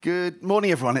Good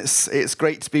morning, everyone. It's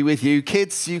great to be with you.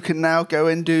 Kids, you can now go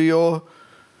and do your,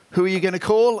 who are you going to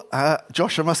call?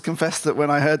 Josh, I must confess that when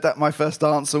I heard that, my first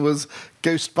answer was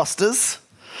Ghostbusters,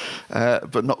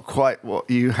 but not quite what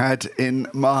you had in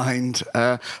mind.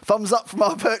 Thumbs up from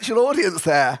our virtual audience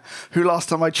there, who last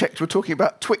time I checked were talking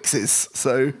about Twixes,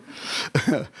 so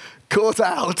caught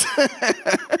out.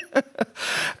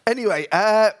 Anyway,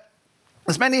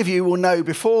 as many of you will know,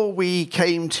 before we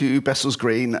came to Bessells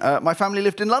Green, my family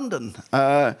lived in London.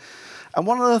 And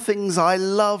one of the things I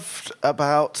loved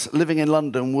about living in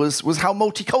London was how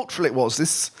multicultural it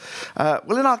was.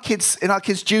 In our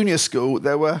kids' junior school,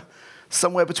 there were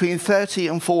somewhere between 30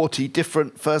 and 40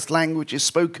 different first languages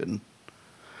spoken,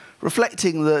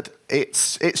 reflecting that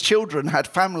its children had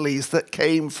families that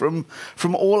came from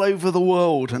all over the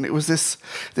world. And it was this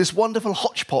wonderful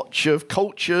hodgepodge of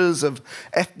cultures, of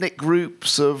ethnic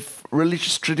groups, of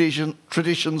religious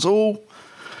traditions, all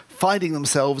finding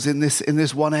themselves in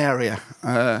this one area.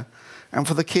 And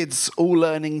for the kids all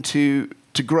learning to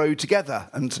grow together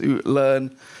and to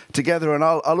learn together. And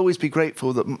I'll always be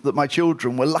grateful that my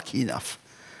children were lucky enough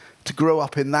to grow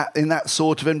up in that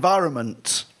sort of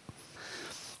environment.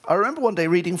 I remember one day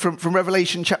reading from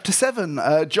Revelation chapter 7.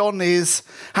 John is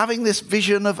having this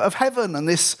vision of heaven and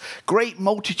this great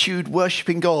multitude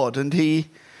worshipping God. And he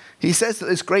says that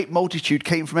this great multitude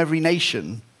came from every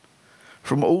nation,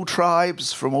 from all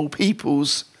tribes, from all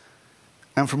peoples,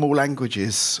 and from all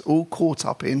languages, all caught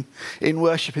up in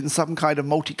worship in some kind of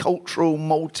multicultural,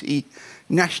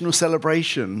 multinational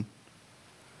celebration.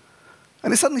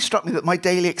 And it suddenly struck me that my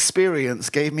daily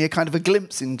experience gave me a kind of a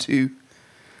glimpse into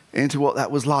what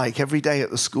that was like every day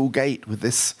at the school gate with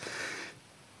this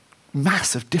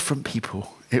mass of different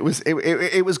people. It was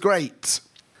great.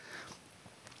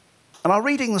 And our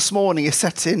reading this morning is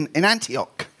set in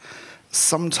Antioch,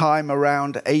 sometime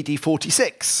around AD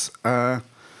 46,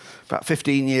 about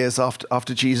 15 years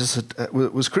after Jesus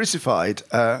was crucified.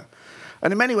 And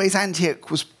in many ways,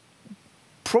 Antioch was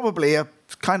probably a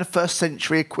kind of first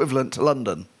century equivalent to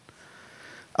London.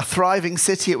 A thriving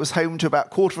city, it was home to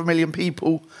about 250,000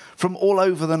 people from all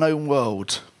over the known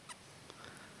world.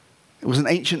 It was an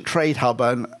ancient trade hub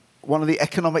and one of the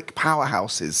economic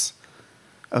powerhouses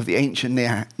of the ancient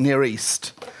Near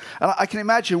East. And I can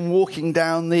imagine walking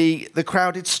down the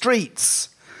crowded streets,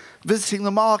 visiting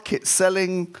the markets,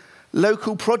 selling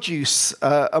local produce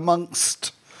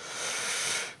alongside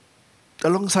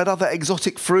other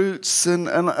exotic fruits and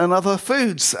other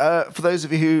foods. For those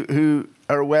of you who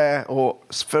are aware or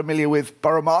familiar with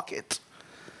Borough Market,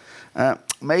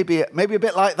 maybe a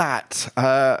bit like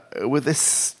that, with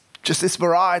this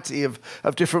variety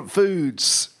of different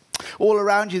foods. All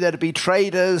around you there'd be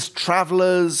traders,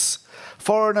 travellers,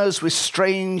 foreigners with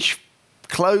strange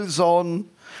clothes on,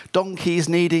 donkeys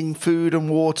needing food and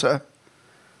water,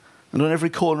 and on every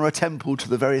corner a temple to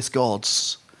the various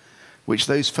gods, which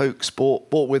those folks brought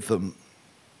with them.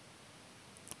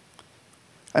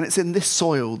 And it's in this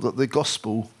soil that the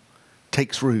gospel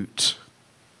takes root.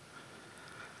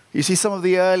 You see, some of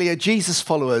the earlier Jesus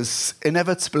followers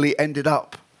inevitably ended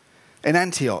up in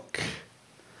Antioch.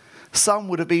 Some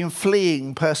would have been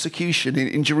fleeing persecution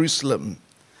in Jerusalem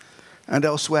and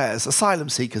elsewhere as asylum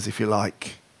seekers, if you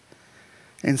like,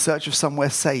 in search of somewhere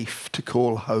safe to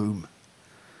call home.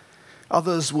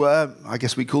 Others were, I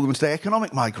guess we call them today,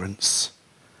 economic migrants,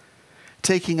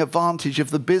 taking advantage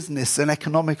of the business and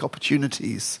economic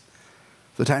opportunities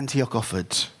that Antioch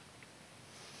offered.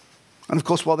 And of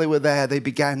course, while they were there, they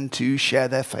began to share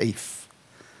their faith.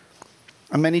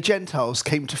 And many Gentiles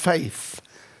came to faith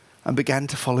and began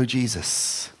to follow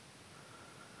Jesus.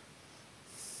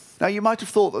 Now, you might have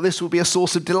thought that this would be a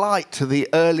source of delight to the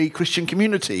early Christian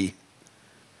community,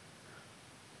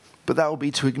 but that would be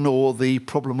to ignore the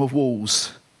problem of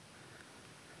walls.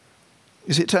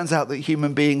 You see, it turns out that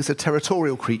human beings are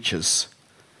territorial creatures.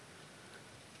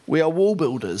 We are wall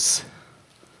builders.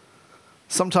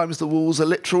 Sometimes the walls are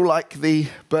literal, like the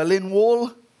Berlin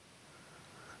Wall,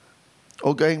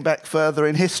 or going back further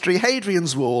in history,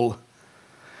 Hadrian's Wall,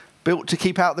 built to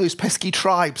keep out those pesky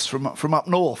tribes from up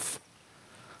north.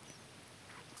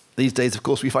 These days, of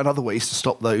course, we find other ways to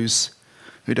stop those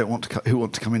who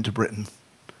want to come into Britain.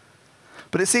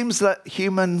 But it seems that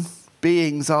human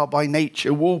beings are by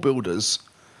nature wall builders.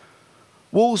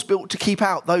 Walls built to keep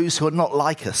out those who are not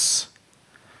like us,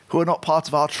 who are not part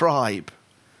of our tribe.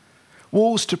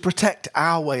 Walls to protect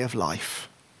our way of life.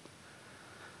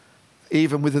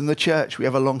 Even within the church, we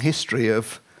have a long history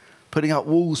of putting up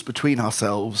walls between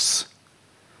ourselves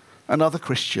and other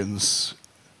Christians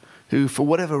who, for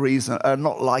whatever reason, are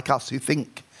not like us, who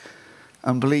think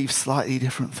and believe slightly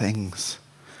different things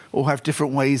or have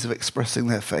different ways of expressing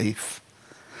their faith.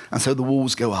 And so the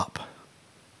walls go up.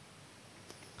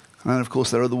 And then, of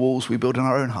course, there are the walls we build in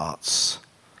our own hearts.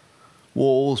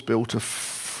 Walls built of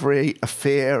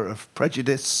fear, of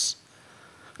prejudice,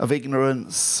 of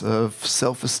ignorance, of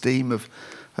self-esteem, of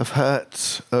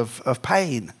hurt, of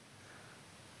pain.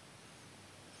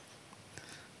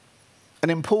 And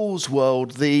in Paul's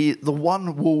world, the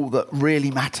one wall that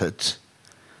really mattered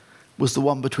was the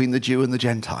one between the Jew and the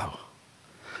Gentile.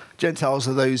 Gentiles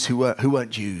are those who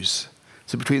weren't Jews.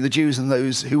 So between the Jews and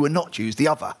those who were not Jews, the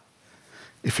other,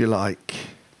 if you like.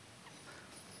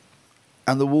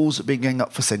 And the walls have been going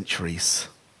up for centuries.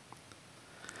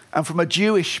 And from a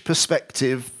Jewish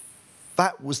perspective,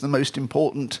 that was the most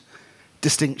important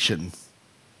distinction.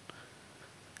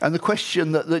 And the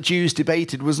question that the Jews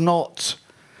debated was not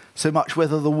so much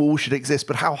whether the wall should exist,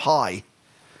 but how high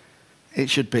it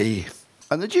should be.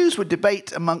 And the Jews would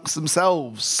debate amongst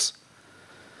themselves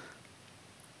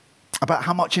about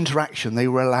how much interaction they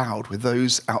were allowed with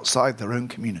those outside their own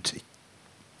community.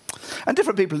 And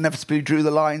different people inevitably drew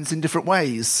the lines in different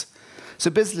ways.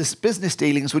 So business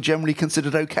dealings were generally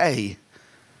considered okay,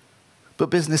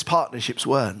 but business partnerships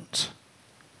weren't.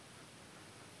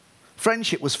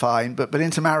 Friendship was fine, but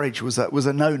intermarriage was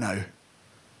a no-no.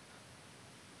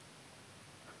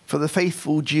 For the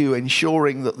faithful Jew,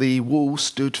 ensuring that the wall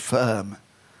stood firm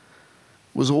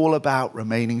was all about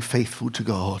remaining faithful to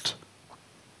God.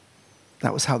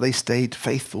 That was how they stayed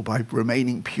faithful, by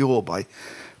remaining pure, by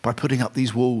putting up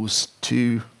these walls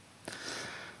to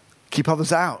keep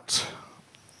others out,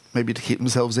 maybe to keep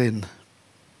themselves in.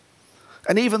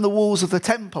 And even the walls of the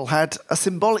temple had a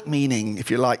symbolic meaning, if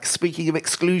you like, speaking of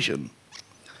exclusion.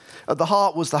 At the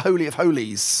heart was the Holy of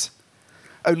Holies.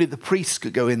 Only the priests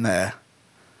could go in there.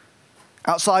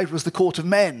 Outside was the court of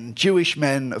men, Jewish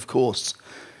men, of course.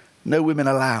 No women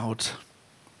allowed.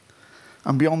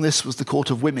 And beyond this was the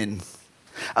court of women.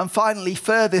 And finally,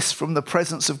 furthest from the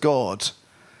presence of God,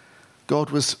 God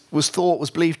was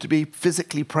believed to be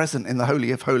physically present in the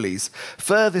Holy of Holies.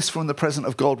 Furthest from the presence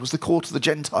of God was the court of the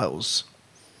Gentiles.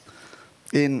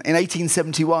 In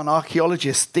 1871,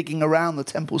 archaeologists digging around the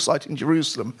temple site in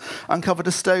Jerusalem uncovered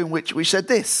a stone which said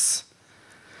this: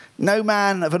 "No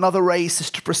man of another race is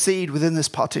to proceed within this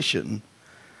partition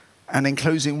and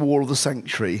enclosing wall of the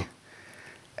sanctuary.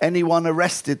 Anyone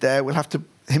arrested there will have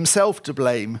himself to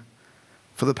blame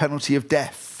for the penalty of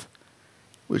death,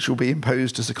 which will be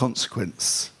imposed as a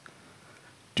consequence.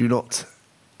 Do not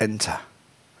enter.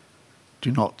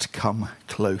 Do not come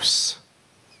close."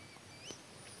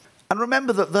 And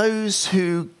remember that those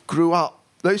who grew up,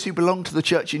 those who belonged to the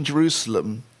church in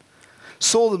Jerusalem,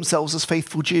 saw themselves as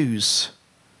faithful Jews.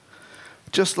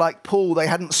 Just like Paul, they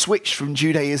hadn't switched from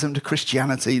Judaism to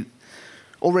Christianity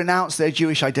or renounced their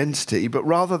Jewish identity, but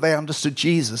rather they understood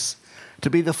Jesus to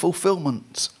be the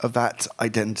fulfillment of that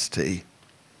identity.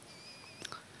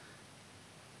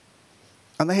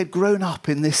 And they had grown up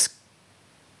in this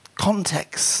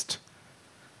context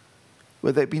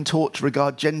where they'd been taught to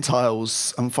regard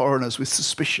Gentiles and foreigners with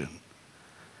suspicion,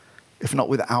 if not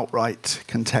with outright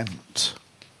contempt.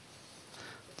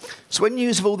 So when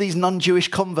news of all these non-Jewish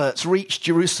converts reached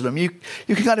Jerusalem, you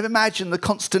can kind of imagine the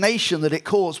consternation that it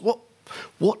caused. What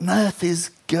on earth is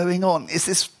going on? Is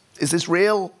this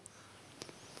real?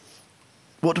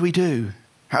 What do we do?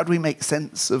 How do we make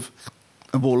sense of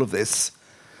all of this?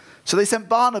 So they sent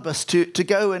Barnabas to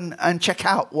go and check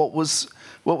out what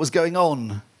was going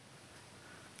on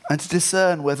and to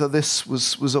discern whether this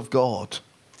was of God.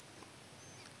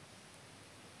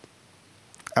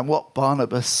 And what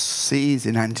Barnabas sees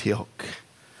in Antioch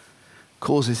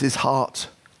causes his heart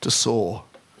to soar.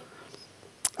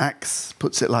 Acts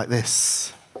puts it like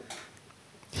this: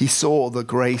 he saw the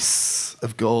grace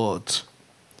of God.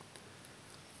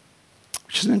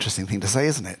 Which is an interesting thing to say,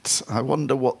 isn't it? I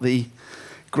wonder what the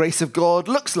grace of God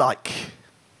looks like.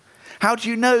 How do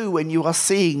you know when you are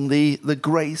seeing the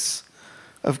grace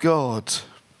of God?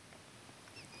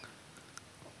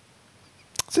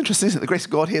 It's interesting, isn't it? The grace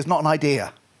of God here is not an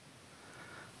idea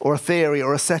or a theory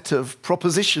or a set of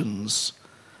propositions,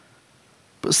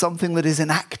 but something that is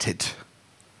enacted.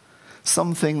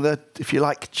 Something that, if you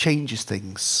like, changes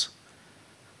things.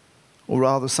 Or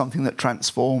rather, something that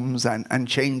transforms and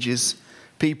changes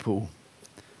people.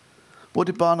 What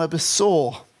did Barnabas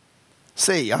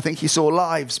see? I think he saw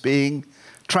lives being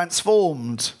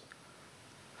transformed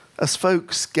as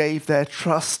folks gave their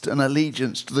trust and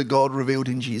allegiance to the God revealed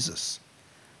in Jesus.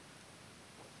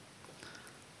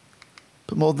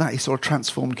 But more than that, he saw a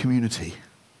transformed community.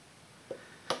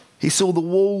 He saw the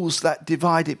walls that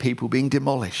divided people being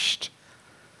demolished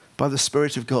by the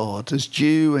Spirit of God as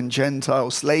Jew and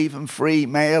Gentile, slave and free,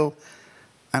 male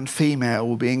and female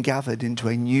were being gathered into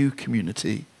a new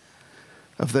community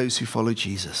of those who follow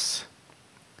Jesus.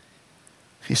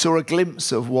 He saw a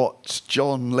glimpse of what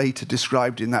John later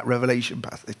described in that Revelation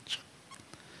passage.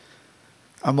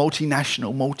 A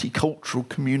multinational, multicultural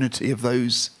community of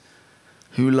those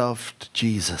who loved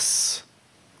Jesus,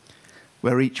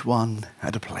 where each one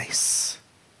had a place.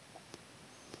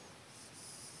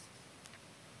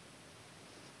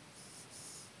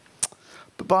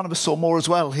 But Barnabas saw more as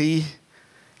well. He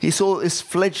saw this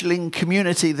fledgling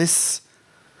community, this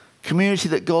community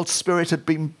that God's Spirit had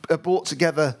been brought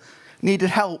together,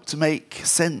 needed help to make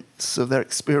sense of their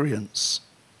experience,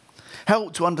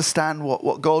 help to understand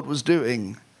what God was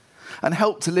doing, and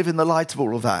help to live in the light of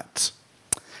all of that,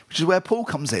 which is where Paul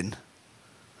comes in.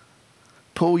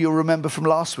 Paul, you'll remember from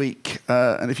last week,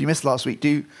 and if you missed last week,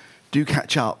 do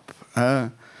catch up.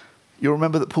 You'll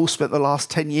remember that Paul spent the last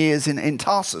 10 years in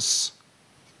Tarsus,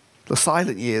 the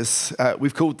silent years,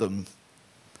 we've called them.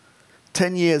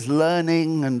 10 years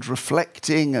learning and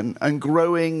reflecting and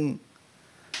growing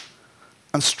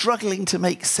and struggling to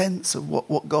make sense of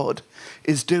what God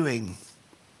is doing.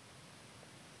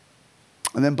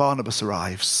 And then Barnabas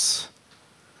arrives.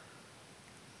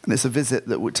 And it's a visit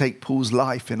that would take Paul's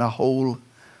life in a whole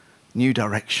new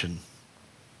direction.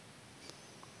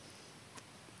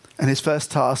 And his first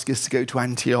task is to go to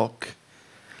Antioch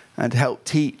and help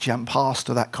teach and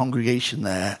pastor that congregation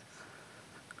there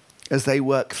as they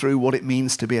work through what it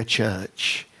means to be a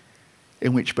church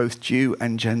in which both Jew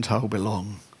and Gentile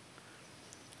belong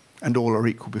and all are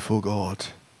equal before God.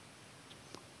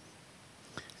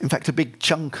 In fact, a big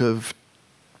chunk of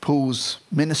Paul's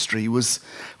ministry was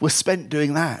spent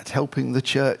doing that, helping the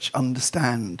church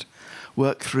understand,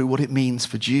 work through what it means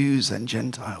for Jews and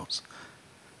Gentiles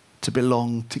to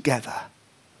belong together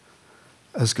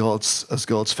as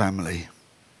God's family.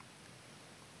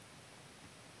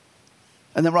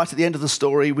 And then right at the end of the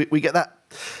story, we get that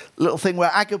little thing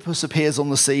where Agabus appears on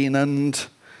the scene and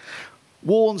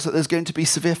warns that there's going to be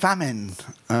severe famine.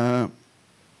 And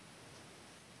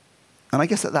I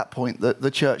guess at that point,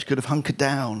 the church could have hunkered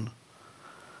down,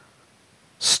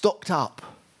 stocked up,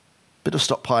 bit of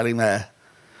stockpiling there,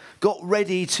 got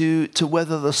ready to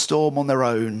weather the storm on their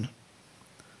own.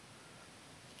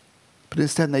 But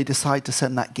instead, they decide to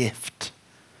send that gift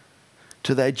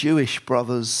to their Jewish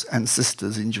brothers and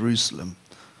sisters in Jerusalem,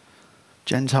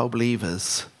 Gentile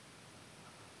believers,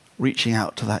 reaching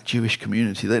out to that Jewish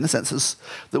community that, in a sense,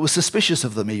 that was suspicious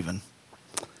of them even,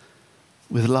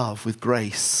 with love, with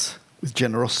grace, with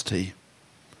generosity.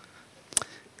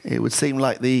 It would seem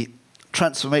like the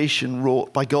transformation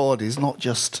wrought by God is not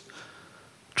just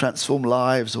transform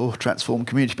lives or transform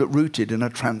community, but rooted in a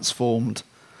transformed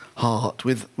heart,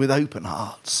 with open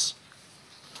hearts.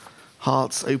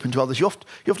 Hearts open to others. You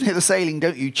often hear the saying,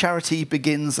 don't you? Charity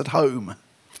begins at home.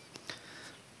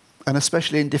 And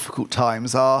especially in difficult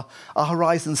times, our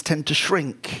horizons tend to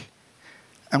shrink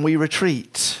and we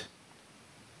retreat.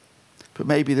 But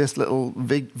maybe this little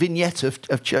vignette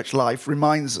of church life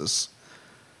reminds us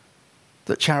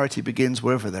that charity begins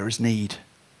wherever there is need.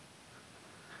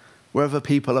 Wherever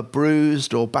people are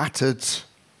bruised or battered,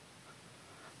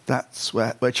 that's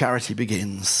where charity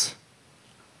begins.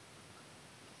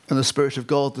 And the Spirit of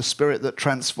God, the Spirit that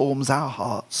transforms our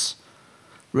hearts,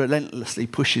 relentlessly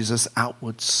pushes us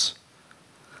outwards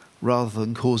rather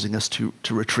than causing us to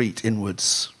retreat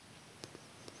inwards.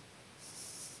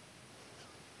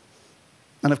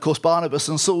 And of course, Barnabas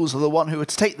and Saul are the one who are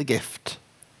to take the gift.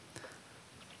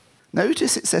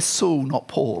 Notice it says Saul, not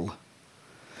Paul.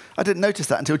 I didn't notice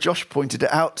that until Josh pointed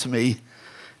it out to me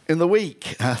in the week.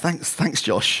 Thanks,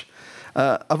 Josh.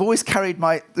 I've always carried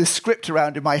this script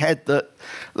around in my head that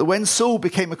when Saul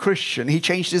became a Christian, he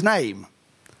changed his name.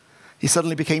 He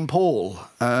suddenly became Paul.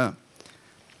 But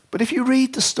if you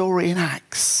read the story in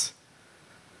Acts,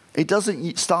 it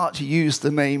doesn't start to use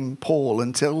the name Paul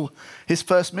until his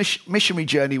first missionary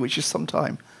journey, which is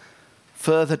sometime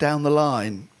further down the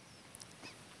line.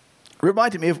 It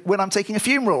reminded me of when I'm taking a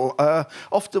funeral.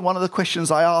 Often one of the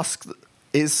questions I ask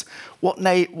is what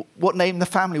name the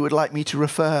family would like me to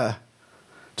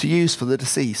use for the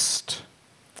deceased.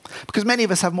 Because many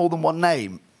of us have more than one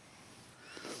name.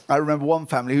 I remember one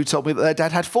family who told me that their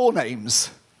dad had 4 names.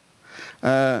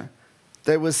 There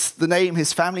was the name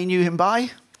his family knew him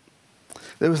by.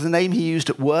 There was the name he used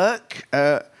at work.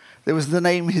 There was the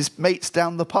name his mates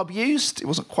down the pub used. It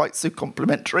wasn't quite so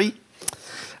complimentary.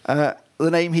 The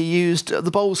name he used at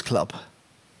the bowls club.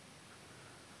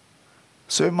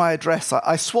 So in my address,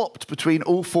 I swapped between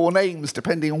all 4 names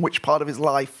depending on which part of his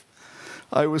life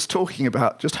I was talking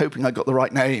about, just hoping I got the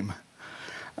right name.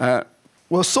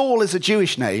 Well, Saul is a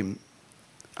Jewish name,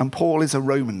 and Paul is a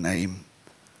Roman name.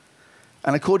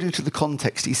 And according to the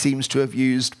context, he seems to have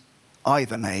used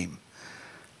either name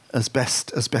as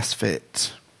best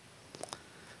fit.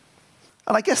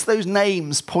 And I guess those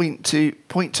names point to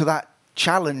that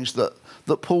challenge that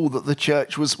Paul, that the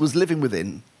church was living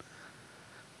within.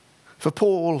 For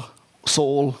Paul,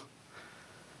 Saul,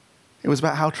 it was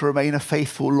about how to remain a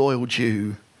faithful, loyal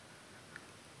Jew,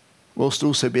 whilst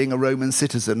also being a Roman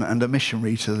citizen and a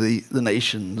missionary to the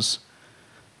nations.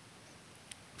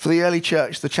 For the early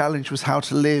church, the challenge was how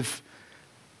to live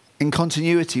in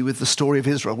continuity with the story of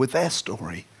Israel, with their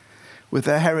story, with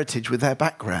their heritage, with their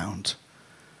background,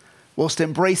 whilst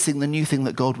embracing the new thing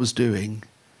that God was doing,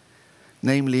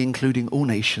 namely including all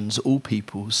nations, all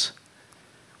peoples,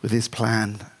 with his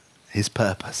plan, his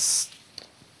purpose.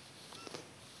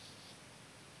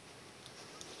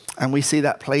 And we see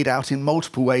that played out in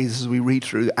multiple ways as we read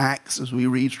through Acts, as we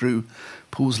read through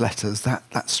Paul's letters,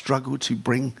 that struggle to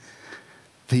bring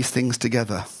these things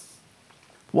together.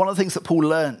 One of the things that Paul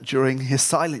learnt during his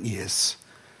silent years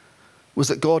was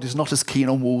that God is not as keen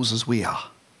on walls as we are.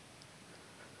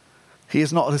 He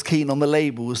is not as keen on the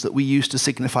labels that we use to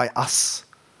signify us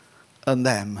and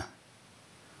them.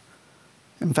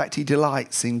 In fact, he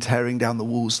delights in tearing down the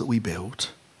walls that we build.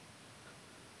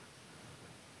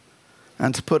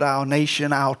 And to put our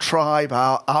nation, our tribe,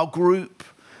 our group,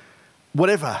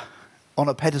 whatever, on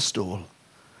a pedestal,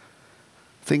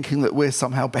 thinking that we're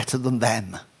somehow better than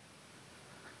them,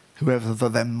 whoever the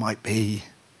them might be.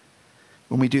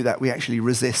 When we do that, we actually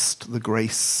resist the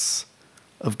grace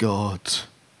of God.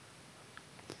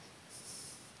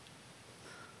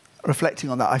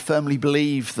 Reflecting on that, I firmly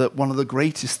believe that one of the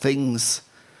greatest things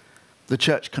the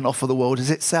church can offer the world is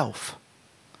itself.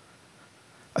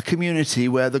 A community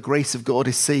where the grace of God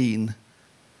is seen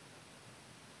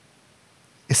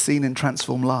in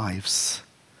transformed lives.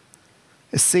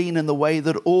 Is seen in the way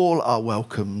that all are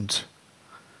welcomed.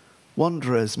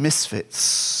 Wanderers, misfits,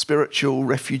 spiritual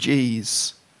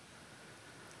refugees.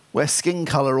 Where skin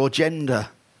colour or gender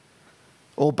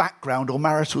or background or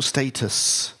marital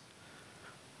status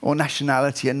or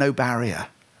nationality are no barrier,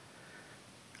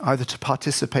 either to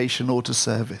participation or to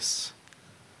service.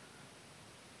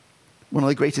 One of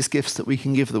the greatest gifts that we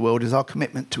can give the world is our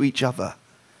commitment to each other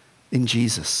in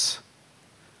Jesus.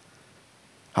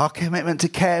 Our commitment to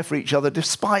care for each other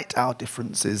despite our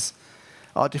differences,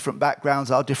 our different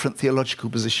backgrounds, our different theological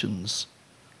positions,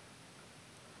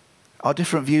 our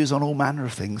different views on all manner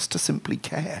of things, to simply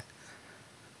care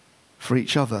for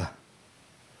each other.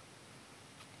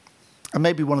 And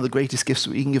maybe one of the greatest gifts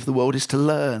that we can give the world is to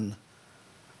learn,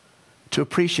 to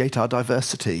appreciate our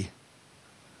diversity,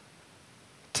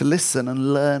 to listen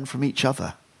and learn from each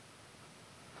other,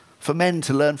 for men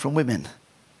to learn from women,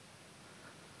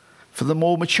 for the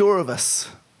more mature of us,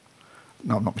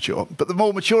 no, I'm not mature, but the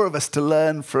more mature of us to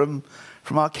learn from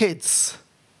our kids,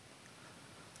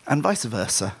 and vice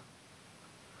versa,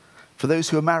 for those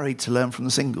who are married to learn from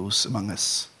the singles among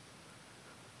us,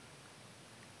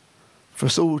 for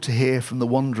us all to hear from the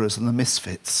wanderers and the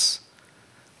misfits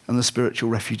and the spiritual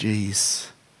refugees.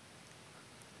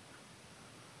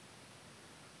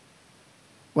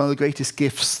 One of the greatest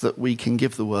gifts that we can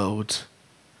give the world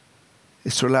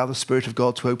is to allow the Spirit of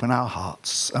God to open our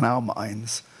hearts and our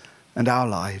minds and our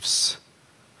lives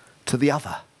to the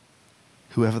other,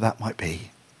 whoever that might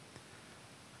be.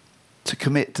 To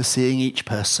commit to seeing each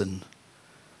person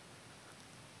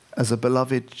as a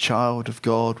beloved child of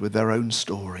God with their own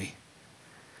story,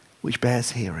 which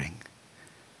bears hearing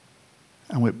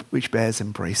and which bears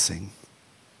embracing.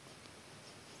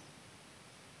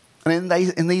 And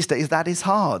in these days, that is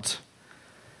hard.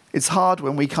 It's hard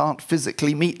when we can't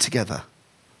physically meet together.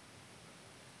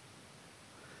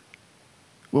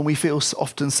 When we feel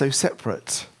often so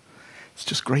separate. It's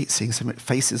just great seeing some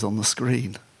faces on the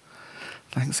screen.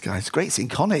 Thanks, guys. Great seeing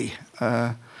Connie.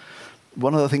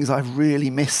 One of the things I've really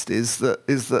missed is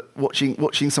that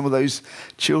watching some of those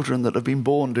children that have been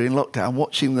born during lockdown,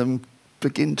 watching them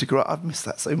begin to grow up. I've missed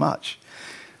that so much.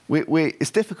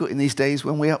 It's difficult in these days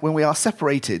when we are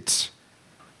separated.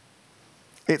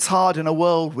 It's hard in a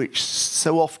world which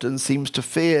so often seems to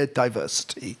fear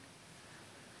diversity,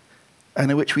 and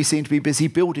in which we seem to be busy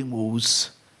building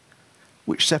walls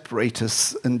which separate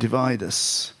us and divide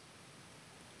us.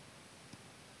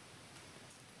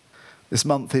 This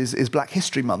month is Black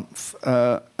History Month,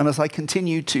 and as I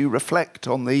continue to reflect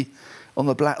on the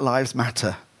Black Lives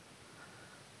Matter,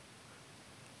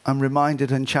 I'm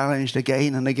reminded and challenged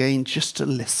again and again just to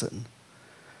listen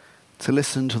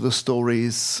to the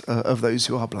stories of those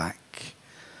who are black,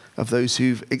 of those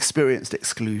who've experienced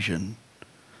exclusion.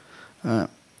 And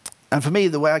for me,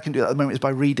 the way I can do that at the moment is by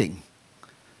reading.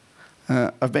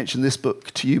 I've mentioned this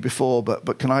book to you before,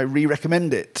 but can I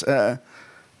re-recommend it?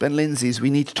 Ben Lindsay's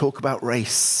We Need to Talk About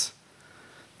Race,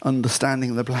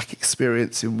 understanding the black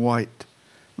experience in white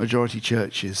majority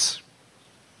churches.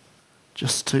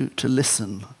 Just to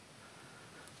listen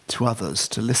to others,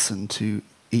 to listen to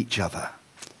each other.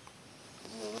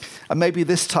 And maybe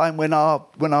this time when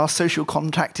our social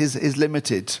contact is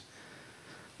limited,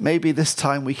 maybe this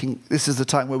is the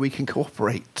time where we can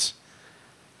cooperate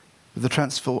with the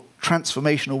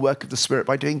transformational work of the Spirit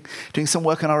by doing some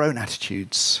work on our own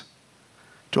attitudes,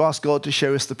 to ask God to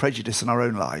show us the prejudice in our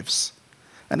own lives.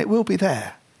 And it will be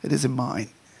there. It is in mine.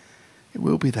 It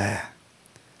will be there.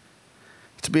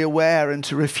 To be aware and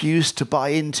to refuse to buy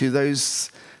into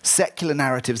those secular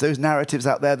narratives, those narratives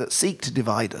out there that seek to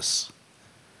divide us,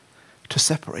 to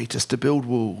separate us, to build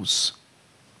walls.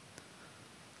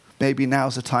 Maybe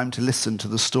now's the time to listen to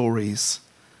the stories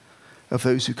of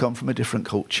those who come from a different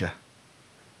culture,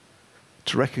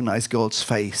 to recognize God's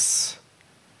face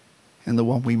in the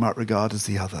one we might regard as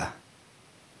the other.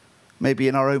 Maybe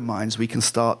in our own minds we can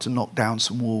start to knock down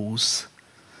some walls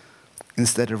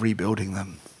instead of rebuilding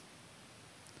them.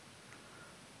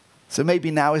 So maybe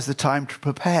now is the time to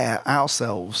prepare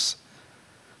ourselves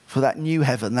for that new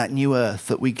heaven, that new earth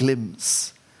that we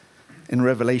glimpse in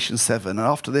Revelation 7. And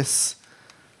after this,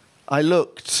 I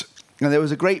looked, and there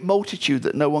was a great multitude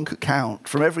that no one could count,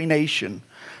 from every nation,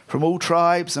 from all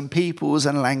tribes and peoples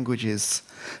and languages,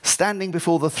 standing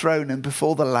before the throne and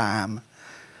before the Lamb.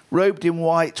 Robed in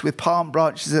white with palm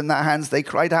branches in their hands, they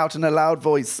cried out in a loud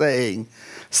voice, saying,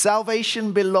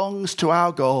 "Salvation belongs to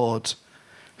our God,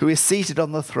 who is seated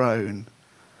on the throne,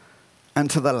 and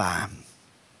to the Lamb."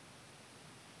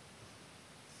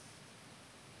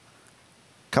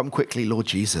 Come quickly, Lord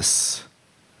Jesus,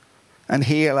 and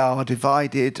heal our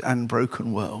divided and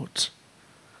broken world.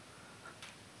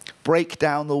 Break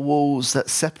down the walls that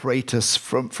separate us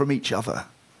from each other.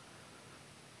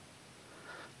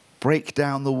 Break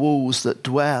down the walls that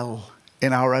dwell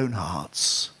in our own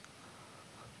hearts.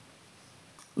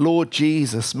 Lord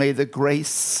Jesus, may the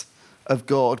grace of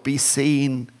God be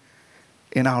seen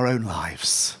in our own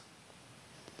lives.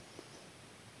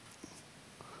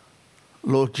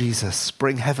 Lord Jesus,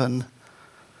 bring heaven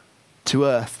to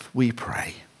earth, we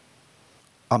pray.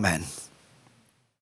 Amen.